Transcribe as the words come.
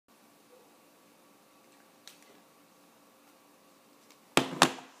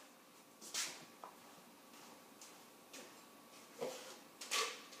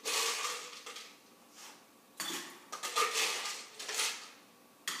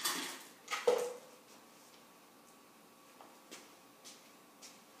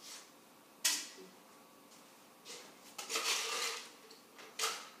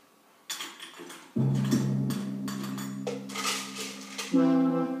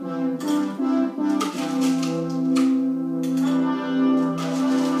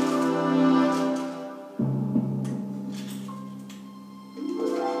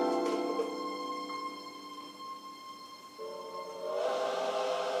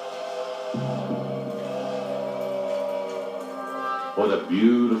What a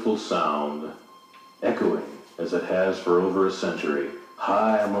beautiful sound, echoing as it has for over a century,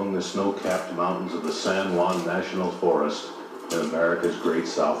 high among the snow-capped mountains of the San Juan National Forest in America's great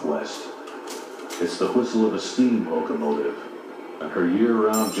Southwest. It's the whistle of a steam locomotive, and her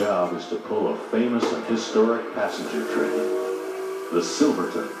year-round job is to pull a famous and historic passenger train, the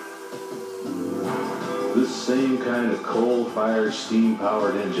Silverton. This same kind of coal-fired,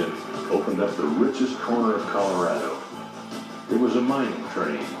 steam-powered engine opened up the richest corner of Colorado. It was a mining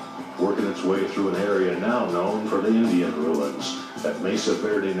train, working its way through an area now known for the Indian ruins at Mesa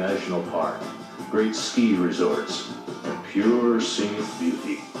Verde National Park, great ski resorts, and pure scenic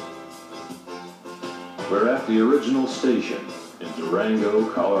beauty. We're at the original station in Durango,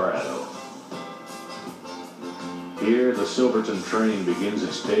 Colorado. Here, the Silverton train begins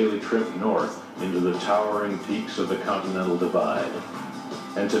its daily trip north into the towering peaks of the Continental Divide.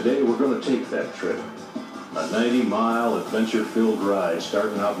 And today we're going to take that trip. A 90-mile adventure-filled ride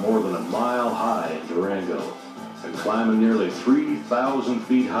starting out more than a mile high in Durango and climbing nearly 3,000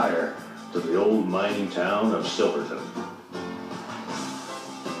 feet higher to the old mining town of Silverton.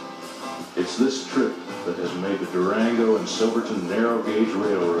 It's this trip that has made the Durango and Silverton Narrow Gauge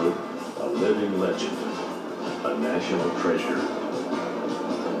Railroad a living legend, a national treasure.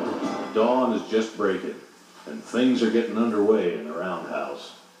 Dawn is just breaking, and things are getting underway in the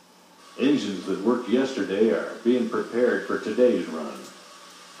roundhouse. Engines that worked yesterday are being prepared for today's run.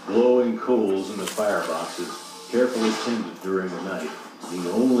 Glowing coals in the fireboxes, carefully tended during the night, need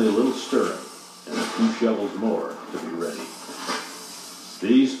only a little stirring and a few shovels more to be ready.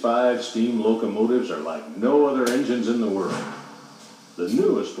 These 5 steam locomotives are like no other engines in the world. The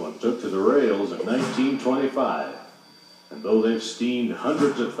newest one took to the rails in 1925, and though they've steamed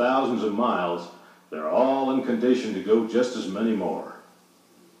hundreds of thousands of miles, they're all in condition to go just as many more.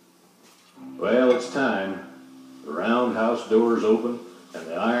 Well, it's time. The roundhouse doors open, and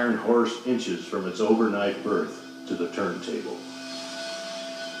the iron horse inches from its overnight berth to the turntable.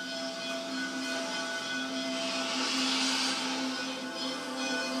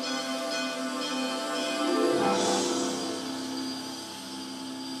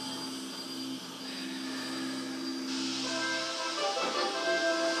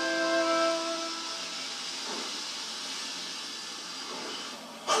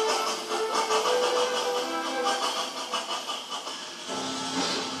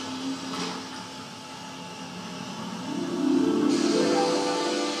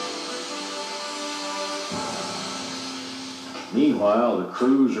 Meanwhile, the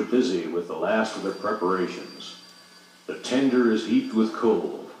crews are busy with the last of their preparations. The tender is heaped with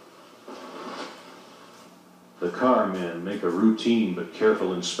coal. The car men make a routine but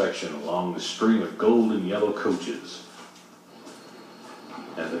careful inspection along the string of golden yellow coaches.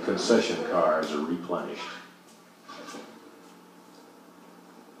 And the concession cars are replenished.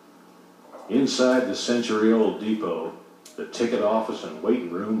 Inside the century-old depot, the ticket office and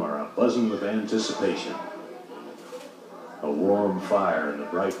waiting room are a-buzzing with anticipation. A warm fire in the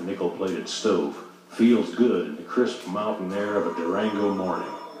bright nickel-plated stove feels good in the crisp mountain air of a Durango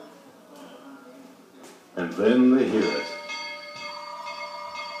morning. And then they hear it.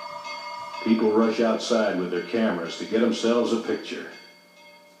 People rush outside with their cameras to get themselves a picture.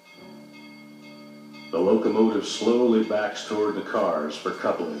 The locomotive slowly backs toward the cars for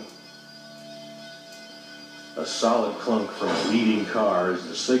coupling. A solid clunk from a leading car is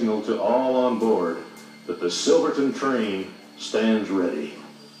the signal to all on board that the Silverton train stands ready.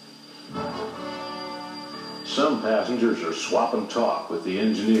 Some passengers are swapping talk with the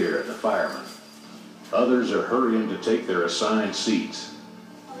engineer and the fireman. Others are hurrying to take their assigned seats.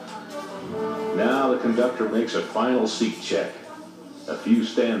 Now the conductor makes a final seat check. A few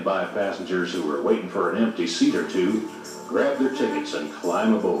standby passengers who were waiting for an empty seat or two grab their tickets and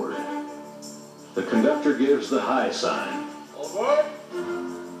climb aboard. The conductor gives the high sign. All aboard!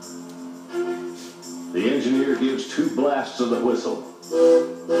 The engineer gives 2 blasts of the whistle.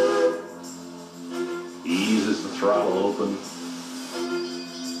 Eases the throttle open.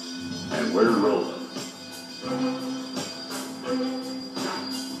 And we're rolling.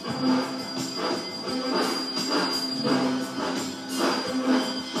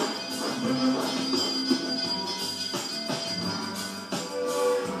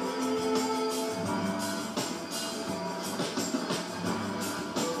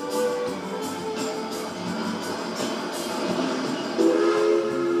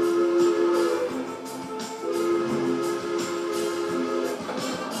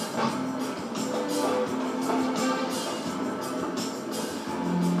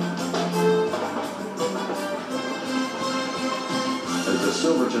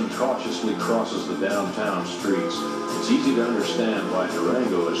 Silverton cautiously crosses the downtown streets, it's easy to understand why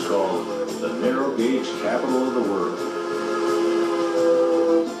Durango is called the narrow gauge capital of the world.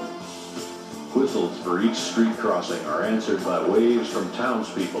 Whistles for each street crossing are answered by waves from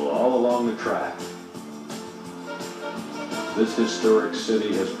townspeople all along the track. This historic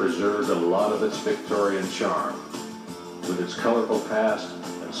city has preserved a lot of its Victorian charm. With its colorful past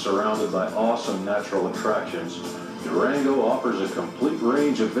and surrounded by awesome natural attractions, Durango offers a complete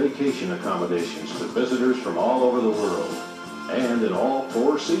range of vacation accommodations to visitors from all over the world, and in all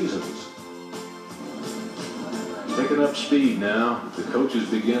 4 seasons. Picking up speed now, the coaches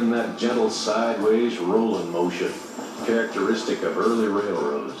begin that gentle sideways rolling motion, characteristic of early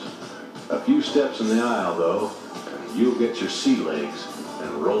railroads. A few steps in the aisle, though, and you'll get your sea legs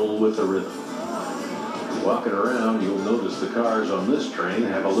and roll with the rhythm. Walking around, you'll notice the cars on this train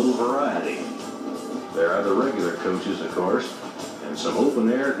have a little variety. There are the regular coaches, of course, and some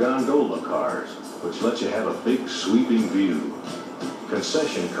open-air gondola cars, which let you have a big sweeping view.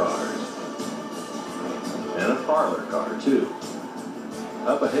 Concession cars, and a parlor car, too.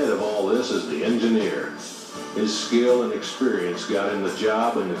 Up ahead of all this is the engineer. His skill and experience got him the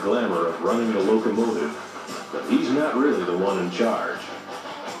job and the glamour of running the locomotive, but he's not really the one in charge.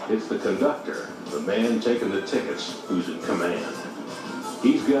 It's the conductor, the man taking the tickets, who's in command.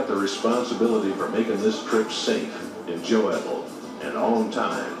 He's got the responsibility for making this trip safe, enjoyable, and on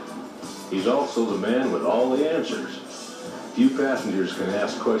time. He's also the man with all the answers. Few passengers can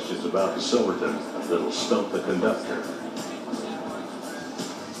ask questions about the Silverton that'll stump the conductor.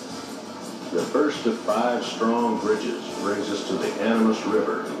 The first of 5 strong bridges brings us to the Animas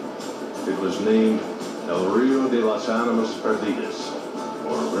River. It was named El Rio de las Animas Perdidas,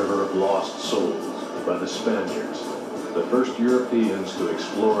 or River of Lost Souls, by the Spaniards, the first Europeans to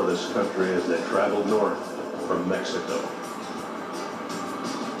explore this country as they traveled north from Mexico.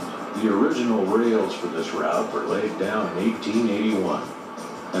 The original rails for this route were laid down in 1881,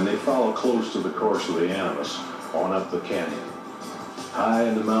 and they follow close to the course of the Animas on up the canyon. High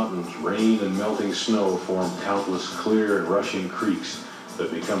in the mountains, rain and melting snow form countless clear and rushing creeks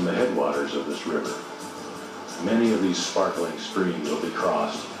that become the headwaters of this river. Many of these sparkling streams will be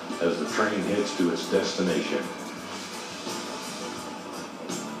crossed as the train heads to its destination.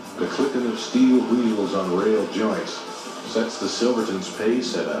 The clicking of steel wheels on rail joints sets the Silverton's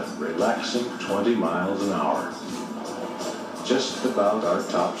pace at a relaxing 20 miles an hour. Just about our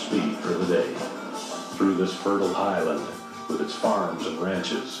top speed for the day, through this fertile highland with its farms and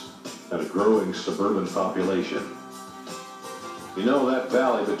ranches and a growing suburban population. You know, that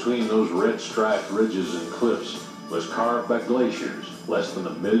valley between those red-striped ridges and cliffs was carved by glaciers less than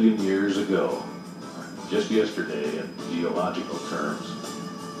 1 million years ago. Just yesterday in geological terms.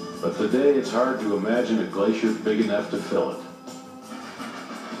 But today it's hard to imagine a glacier big enough to fill it.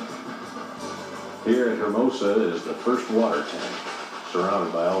 Here at Hermosa is the first water tank,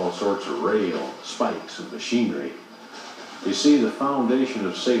 surrounded by all sorts of rail, spikes, and machinery. You see, the foundation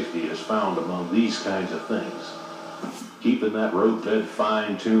of safety is found among these kinds of things. Keeping that roadbed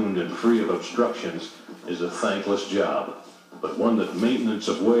fine-tuned and free of obstructions is a thankless job, but one that maintenance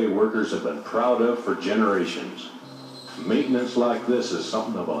of way workers have been proud of for generations. Maintenance like this is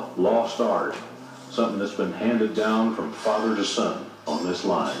something of a lost art, something that's been handed down from father to son on this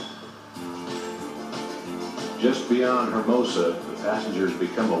line. Just beyond Hermosa, the passengers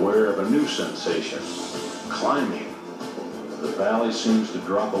become aware of a new sensation, climbing. The valley seems to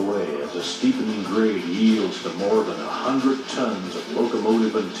drop away as a steepening grade yields to more than 100 tons of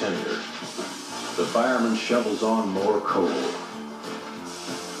locomotive and tender. The fireman shovels on more coal.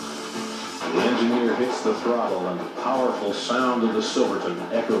 The engineer hits the throttle and the powerful sound of the Silverton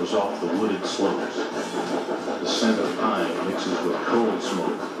echoes off the wooded slopes. The scent of pine mixes with coal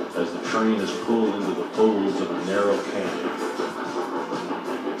smoke as the train is pulled into the folds of a narrow canyon.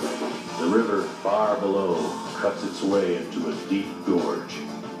 The river far below cuts its way into a deep gorge.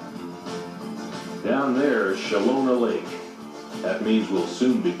 Down there is Shalona Lake. That means we'll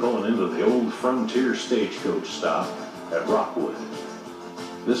soon be pulling into the old frontier stagecoach stop at Rockwood.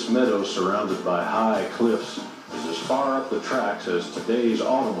 This meadow, surrounded by high cliffs, is as far up the tracks as today's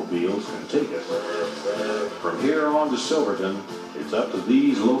automobiles can take us. From here on to Silverton, it's up to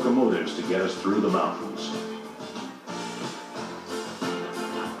these locomotives to get us through the mountains.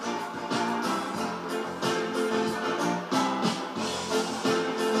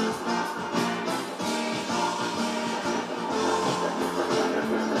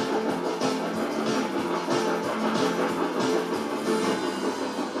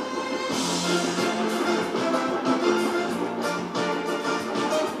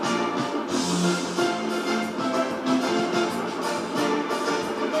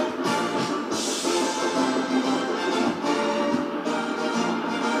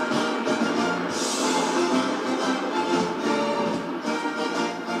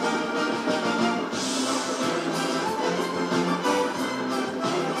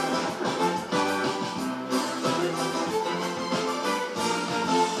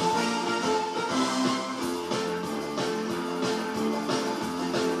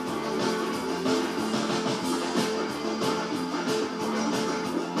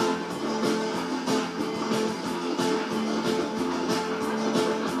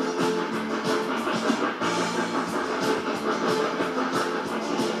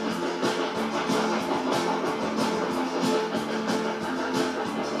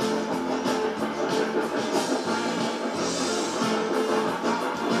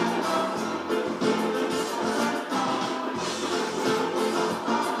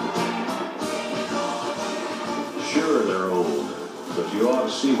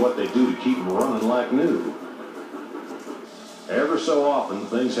 see what they do to keep them running like new. Ever so often,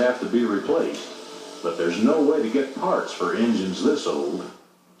 things have to be replaced, but there's no way to get parts for engines this old,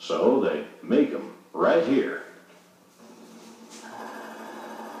 so they make them right here.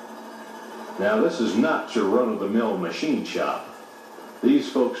 Now, this is not your run-of-the-mill machine shop.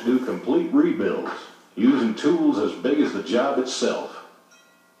 These folks do complete rebuilds, using tools as big as the job itself.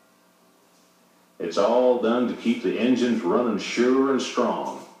 It's all done to keep the engines running sure and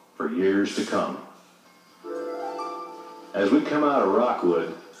strong for years to come. As we come out of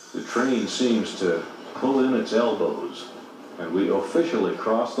Rockwood, the train seems to pull in its elbows, and we officially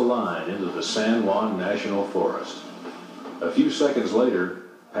cross the line into the San Juan National Forest. A few seconds later,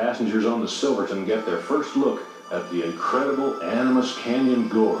 passengers on the Silverton get their first look at the incredible Animas Canyon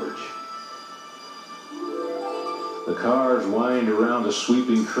Gorge. The cars wind around a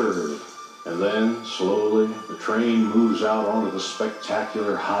sweeping curve, and then, slowly, the train moves out onto the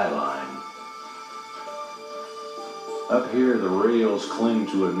spectacular High Line. Up here, the rails cling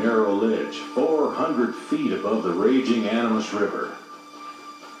to a narrow ledge 400 feet above the raging Animas River.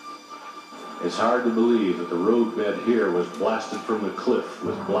 It's hard to believe that the roadbed here was blasted from the cliff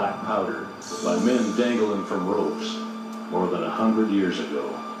with black powder by men dangling from ropes more than 100 years ago.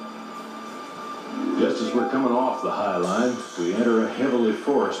 Just as we're coming off the High Line, we enter a heavily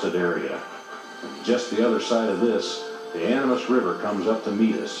forested area. Just the other side of this, the Animas River comes up to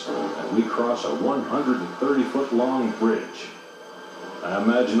meet us, and we cross a 130-foot-long bridge. I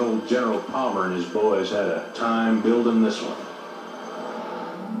imagine old General Palmer and his boys had a time building this one.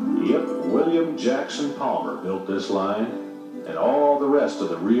 Yep, William Jackson Palmer built this line, and all the rest of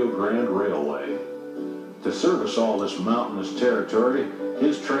the Rio Grande Railway. To service all this mountainous territory,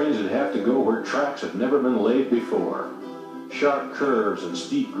 his trains would have to go where tracks had never been laid before. Sharp curves and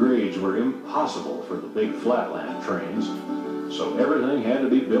steep grades were impossible for the big flatland trains, so everything had to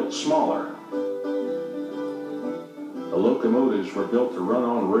be built smaller. The locomotives were built to run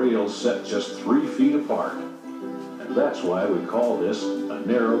on rails set just 3 feet apart, and that's why we call this a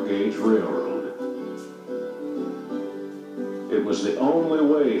narrow gauge railroad. It was the only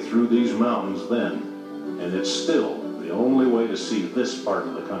way through these mountains then, and it's still the only way to see this part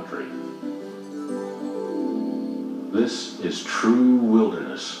of the country. This is true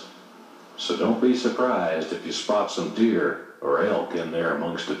wilderness, so don't be surprised if you spot some deer or elk in there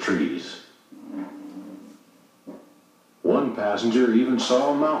amongst the trees. One passenger even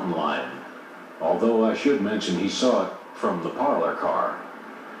saw a mountain lion, although I should mention he saw it from the parlor car.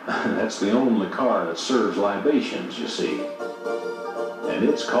 That's the only car that serves libations, you see. And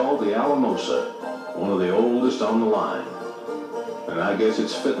it's called the Alamosa, one of the oldest on the line. And I guess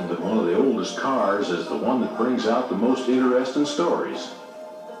it's fitting that one of the oldest cars is the one that brings out the most interesting stories.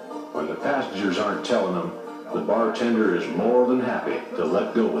 When the passengers aren't telling them, the bartender is more than happy to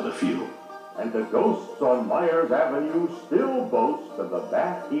let go with a few. And the ghosts on Myers Avenue still boast of the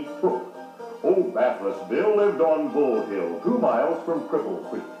bath he took. Old Bathless Bill lived on Bull Hill, 2 miles from Cripple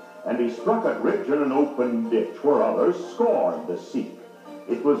Creek, and he struck it rich in an open ditch where others scorned to seek.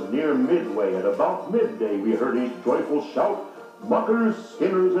 It was near midway, at about midday we heard his joyful shout. Muckers,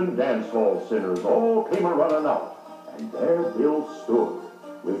 skinners, and dance hall sinners all came a-running out, and there Bill stood,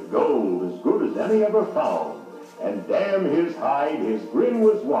 with gold as good as any ever found. And damn his hide, his grin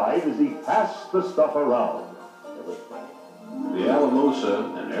was wide as he passed the stuff around. The Alamosa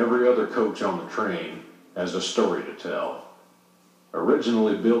and every other coach on the train has a story to tell.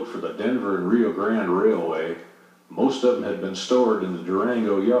 Originally built for the Denver and Rio Grande Railway, most of them had been stored in the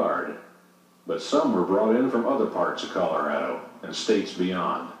Durango yard, but some were brought in from other parts of Colorado and states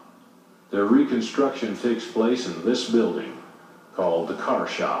beyond. Their reconstruction takes place in this building, called the car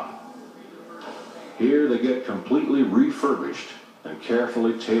shop. Here they get completely refurbished and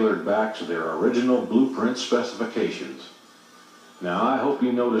carefully tailored back to their original blueprint specifications. Now, I hope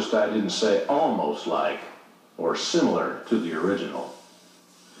you noticed I didn't say almost like or similar to the original.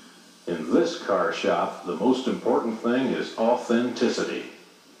 In this car shop, the most important thing is authenticity.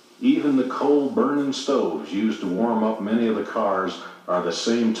 Even the coal-burning stoves used to warm up many of the cars are the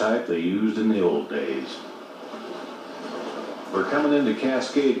same type they used in the old days. We're coming into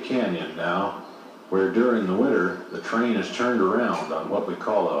Cascade Canyon now, where during the winter, the train is turned around on what we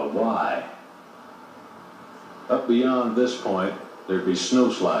call a Y. Up beyond this point, there'd be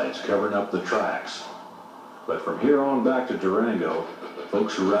snowslides covering up the tracks. But from here on back to Durango,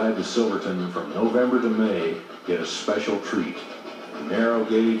 folks who ride to Silverton from November to May get a special treat. Narrow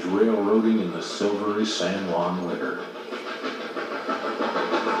gauge railroading in the silvery San Juan winter.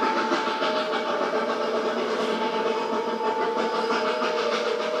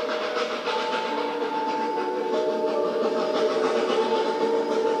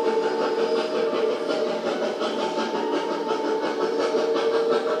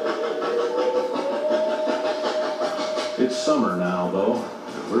 summer now, though,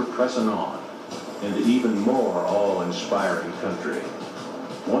 and we're pressing on into even more awe-inspiring country.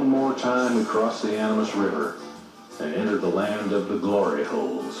 One more time we cross the Animas River and enter the land of the glory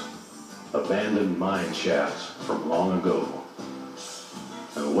holes, abandoned mine shafts from long ago.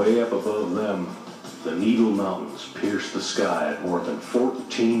 And way up above them, the Needle Mountains pierce the sky at more than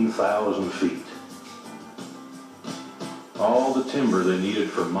 14,000 feet. All the timber they needed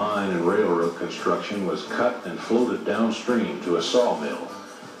for mine and railroad construction was cut and floated downstream to a sawmill,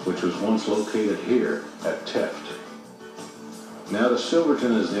 which was once located here at Teft. Now to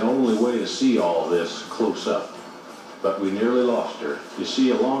Silverton is the only way to see all this close up, but we nearly lost her. You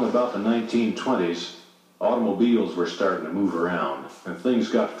see, along about the 1920s, automobiles were starting to move around, and things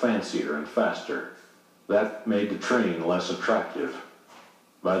got fancier and faster. That made the train less attractive.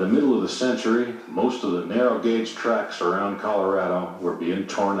 By the middle of the century, most of the narrow gauge tracks around Colorado were being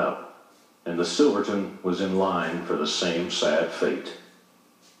torn up, and the Silverton was in line for the same sad fate.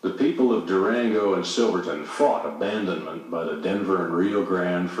 The people of Durango and Silverton fought abandonment by the Denver and Rio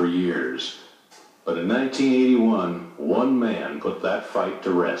Grande for years, but in 1981, one man put that fight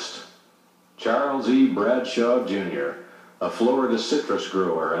to rest. Charles E. Bradshaw, Jr., a Florida citrus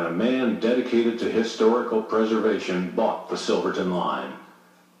grower and a man dedicated to historical preservation, bought the Silverton line.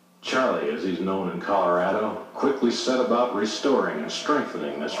 Charlie, as he's known in Colorado, quickly set about restoring and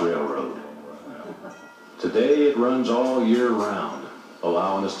strengthening this railroad. Today it runs all year round,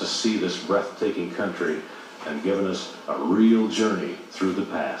 allowing us to see this breathtaking country and giving us a real journey through the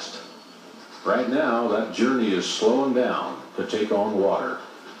past. Right now, that journey is slowing down to take on water.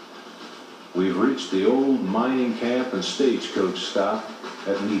 We've reached the old mining camp and stagecoach stop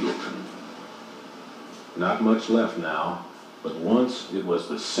at Needleton. Not much left now, but once it was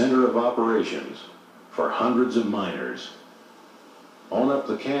the center of operations for hundreds of miners. On up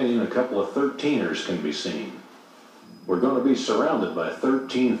the canyon, a couple of 13ers can be seen. We're going to be surrounded by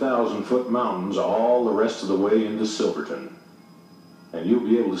 13,000-foot mountains all the rest of the way into Silverton. And you'll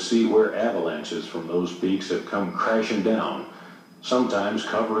be able to see where avalanches from those peaks have come crashing down, sometimes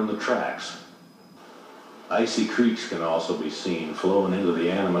covering the tracks. Icy creeks can also be seen flowing into the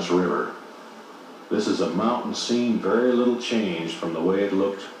Animas River. This is a mountain scene very little changed from the way it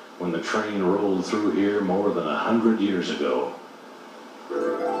looked when the train rolled through here more than 100 years ago.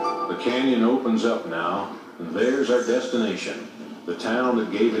 The canyon opens up now, and there's our destination, the town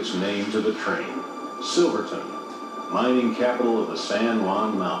that gave its name to the train, Silverton, mining capital of the San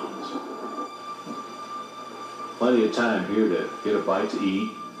Juan Mountains. Plenty of time here to get a bite to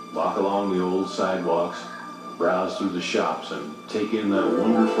eat, walk along the old sidewalks, browse through the shops, and take in that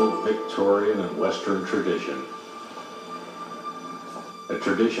wonderful Victorian and Western tradition. A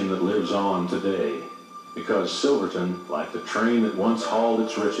tradition that lives on today, because Silverton, like the train that once hauled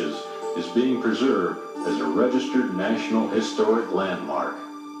its riches, is being preserved as a registered National Historic Landmark.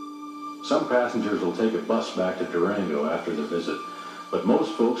 Some passengers will take a bus back to Durango after the visit, but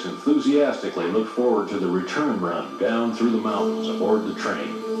most folks enthusiastically look forward to the return run down through the mountains aboard the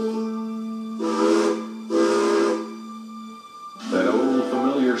train. That old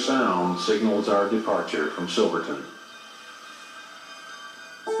familiar sound signals our departure from Silverton.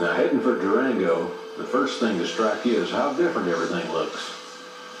 Now, heading for Durango, the first thing to strike you is how different everything looks.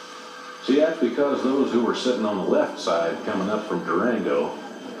 See, that's because those who were sitting on the left side coming up from Durango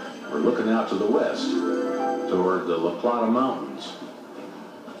were looking out to the west, toward the La Plata Mountains,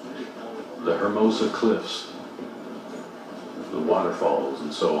 the Hermosa Cliffs, the waterfalls,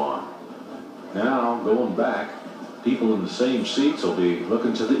 and so on. Now, going back, people in the same seats will be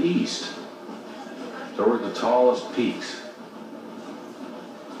looking to the east, toward the tallest peaks,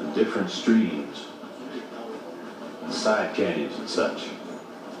 and different streams, and side canyons and such.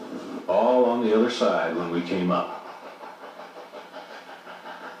 All on the other side when we came up.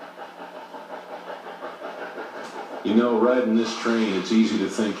 You know, riding this train, it's easy to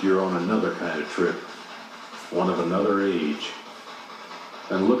think you're on another kind of trip, one of another age.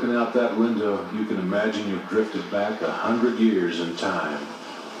 And looking out that window, you can imagine you've drifted back 100 years in time.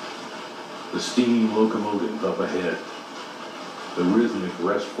 The steam locomotive up ahead, the rhythmic,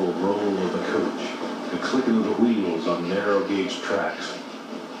 restful roll of the coach, the clicking of the wheels on narrow gauge tracks,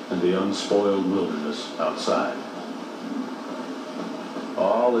 and the unspoiled wilderness outside.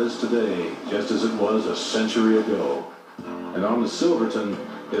 All is today just as it was a century ago. And on the Silverton,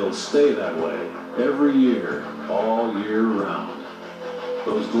 it'll stay that way every year, all year round.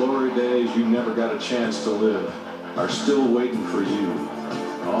 Those glory days you never got a chance to live are still waiting for you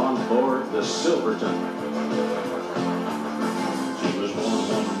on board the Silverton. She was born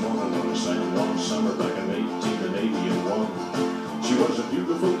one morning on the San Juan summer back in 1881. She was a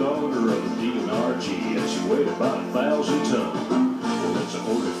beautiful daughter of the DNR energy, and she weighed about 1,000 tons. Well, it's a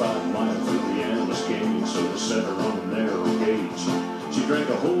 45-mile through the Animas Canyon, so they set her on a narrow gauge. She drank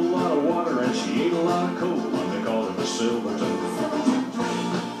a whole lot of water, and she ate a lot of coal, and they called her the Silverton.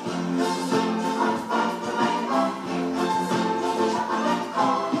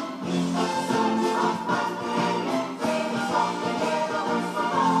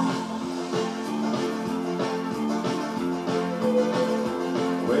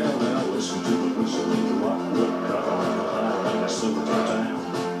 Well, now listen to the whistle of the rock woodcock on the high line of Silverton town.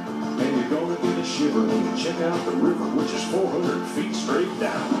 And you're gonna get a shiver when you check out the river, which is 400 feet straight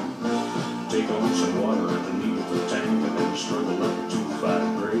down. Take on some water underneath the tank and then struggle up to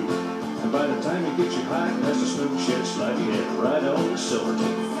 5 grade. And by the time you get your hike past the snow shed slide, you head right on to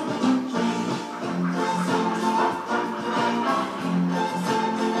Silverton.